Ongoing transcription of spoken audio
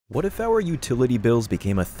What if our utility bills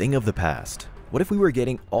became a thing of the past? What if we were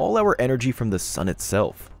getting all our energy from the sun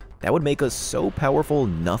itself? That would make us so powerful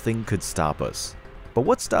nothing could stop us. But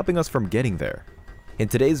what's stopping us from getting there? In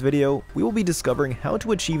today's video, we will be discovering how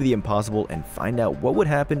to achieve the impossible and find out what would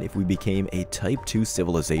happen if we became a Type 2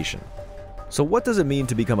 civilization. So what does it mean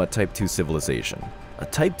to become a Type 2 civilization? A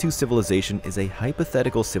Type 2 civilization is a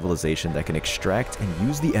hypothetical civilization that can extract and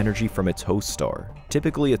use the energy from its host star,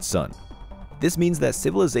 typically its sun. This means that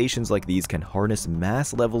civilizations like these can harness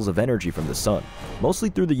mass levels of energy from the sun, mostly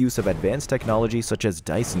through the use of advanced technology such as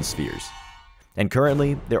Dyson spheres. And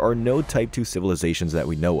currently, there are no Type 2 civilizations that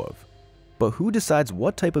we know of. But who decides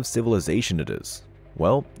what type of civilization it is?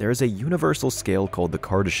 Well, there is a universal scale called the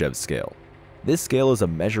Kardashev scale. This scale is a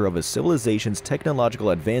measure of a civilization's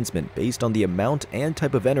technological advancement based on the amount and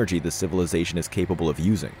type of energy the civilization is capable of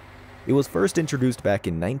using. It was first introduced back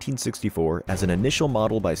in 1964 as an initial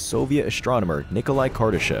model by Soviet astronomer Nikolai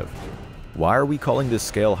Kardashev. Why are we calling this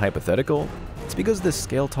scale hypothetical? It's because this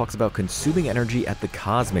scale talks about consuming energy at the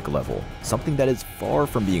cosmic level, something that is far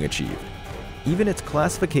from being achieved. Even its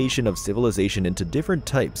classification of civilization into different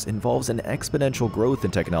types involves an exponential growth in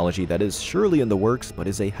technology that is surely in the works but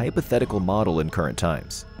is a hypothetical model in current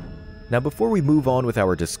times. Now before we move on with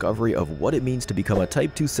our discovery of what it means to become a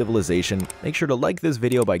Type 2 civilization, make sure to like this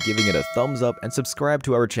video by giving it a thumbs up and subscribe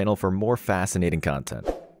to our channel for more fascinating content.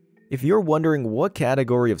 If you're wondering what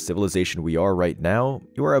category of civilization we are right now,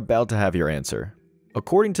 you are about to have your answer.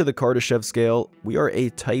 According to the Kardashev scale, we are a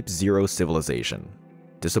Type 0 civilization.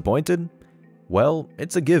 Disappointed? Well,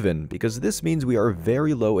 it's a given because this means we are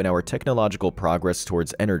very low in our technological progress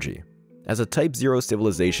towards energy. As a Type 0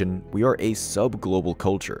 civilization, we are a sub-global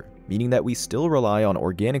culture, meaning that we still rely on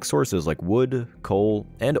organic sources like wood, coal,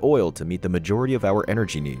 and oil to meet the majority of our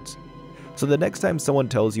energy needs. So the next time someone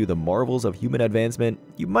tells you the marvels of human advancement,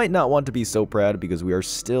 you might not want to be so proud because we are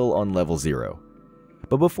still on level 0.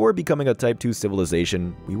 But before becoming a Type 2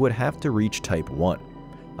 civilization, we would have to reach Type 1.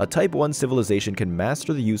 A Type 1 civilization can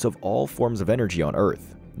master the use of all forms of energy on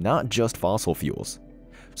Earth, not just fossil fuels.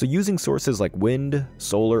 So using sources like wind,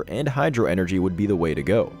 solar, and hydro energy would be the way to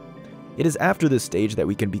go. It is after this stage that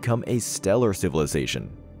we can become a stellar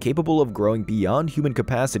civilization, capable of growing beyond human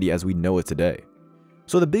capacity as we know it today.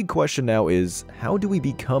 So the big question now is, how do we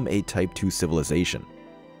become a Type 2 civilization?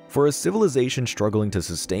 For a civilization struggling to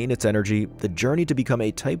sustain its energy, the journey to become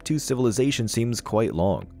a Type 2 civilization seems quite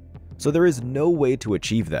long. So there is no way to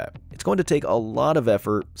achieve that. It's going to take a lot of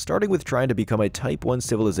effort, starting with trying to become a Type 1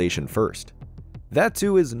 civilization first. That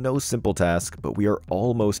too is no simple task, but we are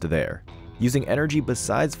almost there. Using energy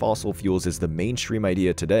besides fossil fuels is the mainstream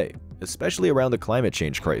idea today, especially around the climate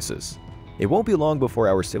change crisis. It won't be long before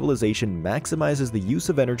our civilization maximizes the use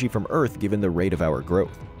of energy from Earth given the rate of our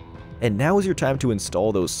growth. And now is your time to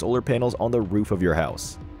install those solar panels on the roof of your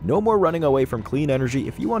house. No more running away from clean energy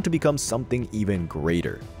if you want to become something even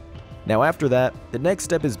greater. Now after that, the next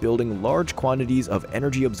step is building large quantities of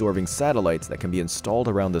energy-absorbing satellites that can be installed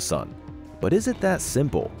around the sun. But is it that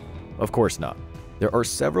simple? Of course not. There are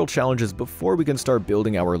several challenges before we can start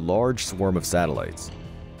building our large swarm of satellites.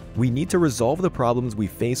 We need to resolve the problems we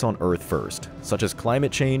face on Earth first, such as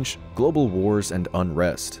climate change, global wars, and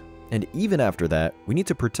unrest. And even after that, we need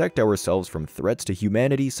to protect ourselves from threats to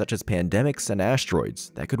humanity such as pandemics and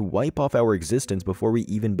asteroids that could wipe off our existence before we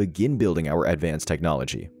even begin building our advanced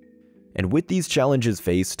technology. And with these challenges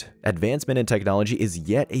faced, advancement in technology is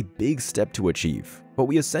yet a big step to achieve. What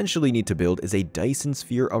we essentially need to build is a Dyson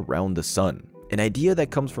sphere around the sun, an idea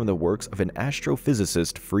that comes from the works of an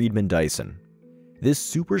astrophysicist, Friedman Dyson. This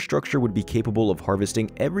superstructure would be capable of harvesting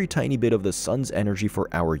every tiny bit of the sun's energy for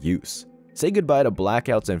our use. Say goodbye to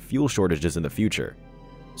blackouts and fuel shortages in the future.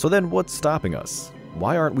 So then what's stopping us?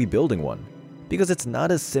 Why aren't we building one? Because it's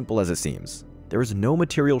not as simple as it seems. There is no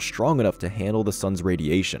material strong enough to handle the sun's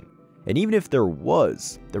radiation. And even if there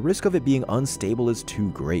was, the risk of it being unstable is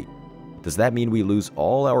too great. Does that mean we lose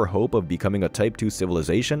all our hope of becoming a Type 2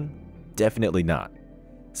 civilization? Definitely not.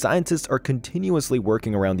 Scientists are continuously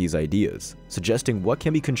working around these ideas, suggesting what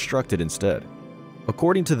can be constructed instead.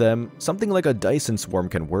 According to them, something like a Dyson swarm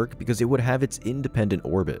can work because it would have its independent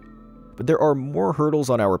orbit. But there are more hurdles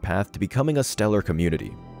on our path to becoming a stellar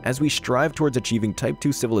community. As we strive towards achieving Type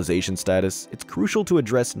 2 civilization status, it's crucial to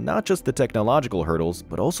address not just the technological hurdles,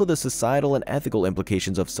 but also the societal and ethical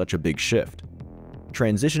implications of such a big shift.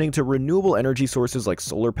 Transitioning to renewable energy sources like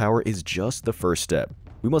solar power is just the first step.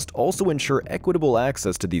 We must also ensure equitable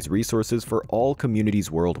access to these resources for all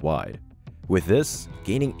communities worldwide. With this,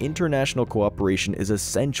 gaining international cooperation is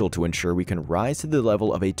essential to ensure we can rise to the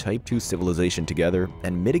level of a Type 2 civilization together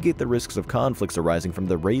and mitigate the risks of conflicts arising from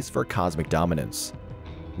the race for cosmic dominance.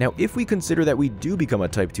 Now, if we consider that we do become a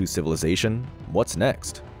Type 2 civilization, what's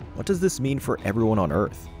next? What does this mean for everyone on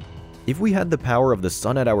Earth? If we had the power of the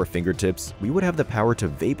sun at our fingertips, we would have the power to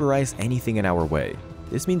vaporize anything in our way.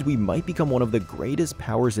 This means we might become one of the greatest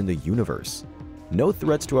powers in the universe. No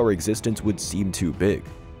threats to our existence would seem too big.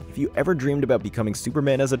 If you ever dreamed about becoming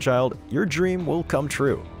Superman as a child, your dream will come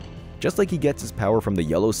true. Just like he gets his power from the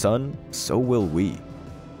yellow sun, so will we.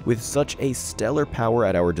 With such a stellar power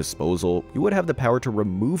at our disposal, we would have the power to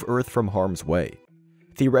remove Earth from harm's way.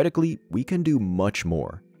 Theoretically, we can do much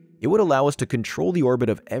more. It would allow us to control the orbit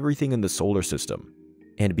of everything in the solar system.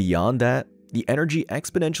 And beyond that, the energy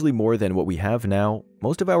exponentially more than what we have now,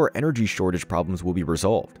 most of our energy shortage problems will be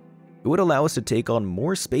resolved. It would allow us to take on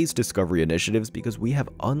more space discovery initiatives because we have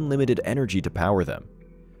unlimited energy to power them.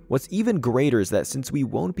 What's even greater is that since we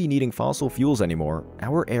won't be needing fossil fuels anymore,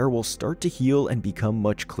 our air will start to heal and become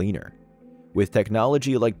much cleaner. With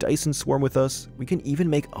technology like Dyson Swarm with us, we can even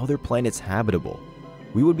make other planets habitable.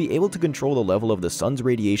 We would be able to control the level of the sun's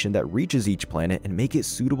radiation that reaches each planet and make it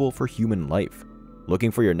suitable for human life.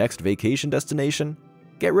 Looking for your next vacation destination?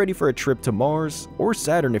 Get ready for a trip to Mars or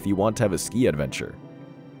Saturn if you want to have a ski adventure.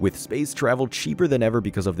 With space travel cheaper than ever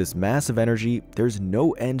because of this massive energy, there's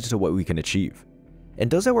no end to what we can achieve. And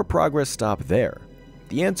does our progress stop there?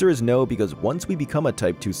 The answer is no, because once we become a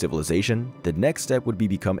Type 2 civilization, the next step would be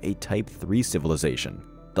become a Type 3 civilization,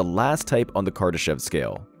 the last type on the Kardashev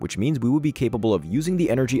scale, which means we would be capable of using the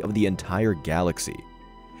energy of the entire galaxy.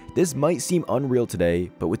 This might seem unreal today,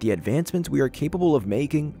 but with the advancements we are capable of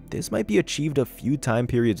making, this might be achieved a few time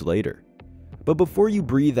periods later. But before you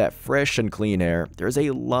breathe that fresh and clean air, there's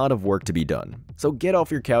a lot of work to be done. So get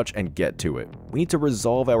off your couch and get to it. We need to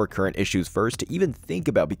resolve our current issues first to even think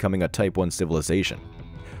about becoming a Type 1 civilization.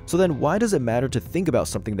 So then why does it matter to think about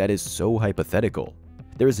something that is so hypothetical?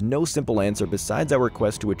 There is no simple answer besides our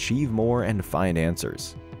quest to achieve more and find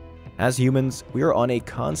answers. As humans, we are on a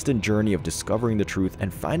constant journey of discovering the truth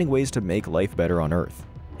and finding ways to make life better on Earth.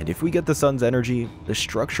 And if we get the sun's energy, the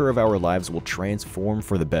structure of our lives will transform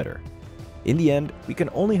for the better. In the end, we can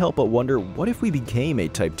only help but wonder, what if we became a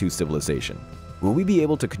Type 2 civilization? Will we be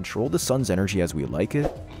able to control the sun's energy as we like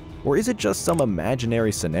it? Or is it just some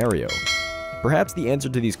imaginary scenario? Perhaps the answer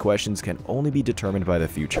to these questions can only be determined by the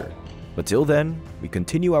future. But till then, we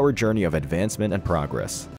continue our journey of advancement and progress.